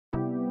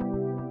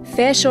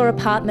Fairshore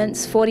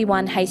Apartments,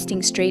 41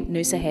 Hastings Street,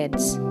 Noosa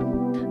Heads.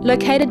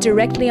 Located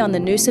directly on the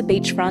Noosa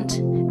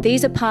beachfront,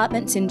 these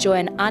apartments enjoy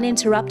an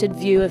uninterrupted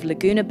view of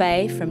Laguna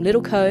Bay from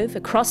Little Cove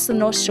across the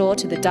North Shore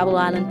to the Double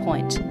Island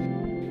Point.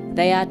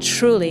 They are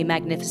truly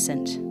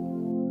magnificent.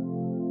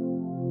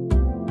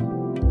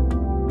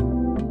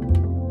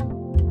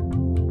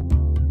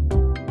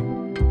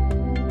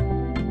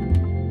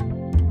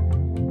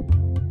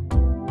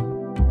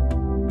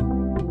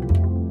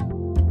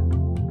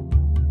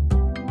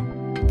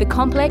 The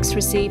complex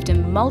received a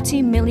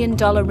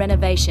multi-million-dollar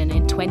renovation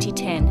in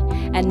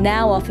 2010 and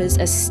now offers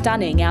a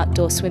stunning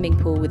outdoor swimming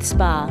pool with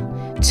spa,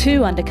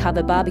 2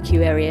 undercover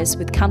barbecue areas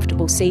with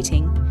comfortable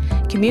seating,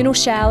 communal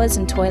showers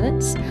and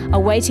toilets, a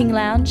waiting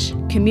lounge,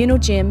 communal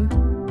gym,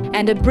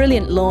 and a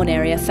brilliant lawn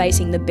area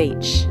facing the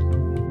beach.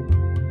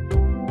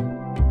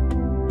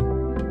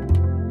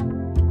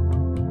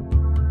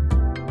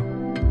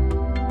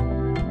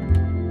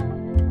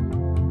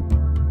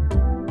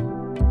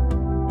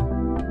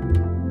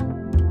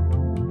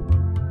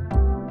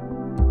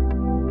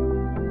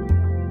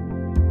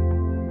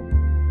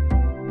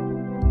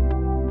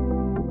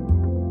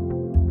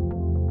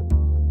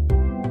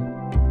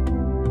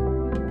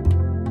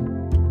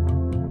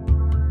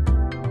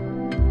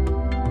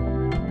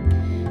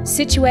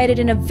 Situated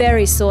in a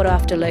very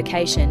sought-after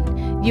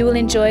location, you will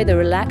enjoy the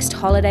relaxed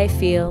holiday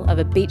feel of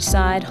a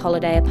beachside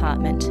holiday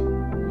apartment.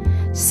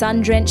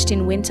 Sun-drenched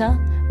in winter,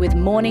 with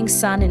morning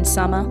sun in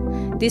summer,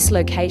 this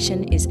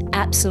location is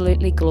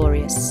absolutely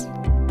glorious.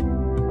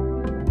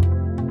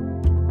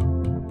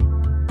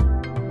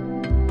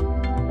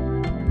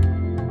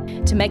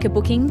 To make a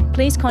booking,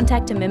 please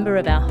contact a member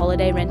of our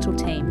holiday rental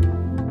team.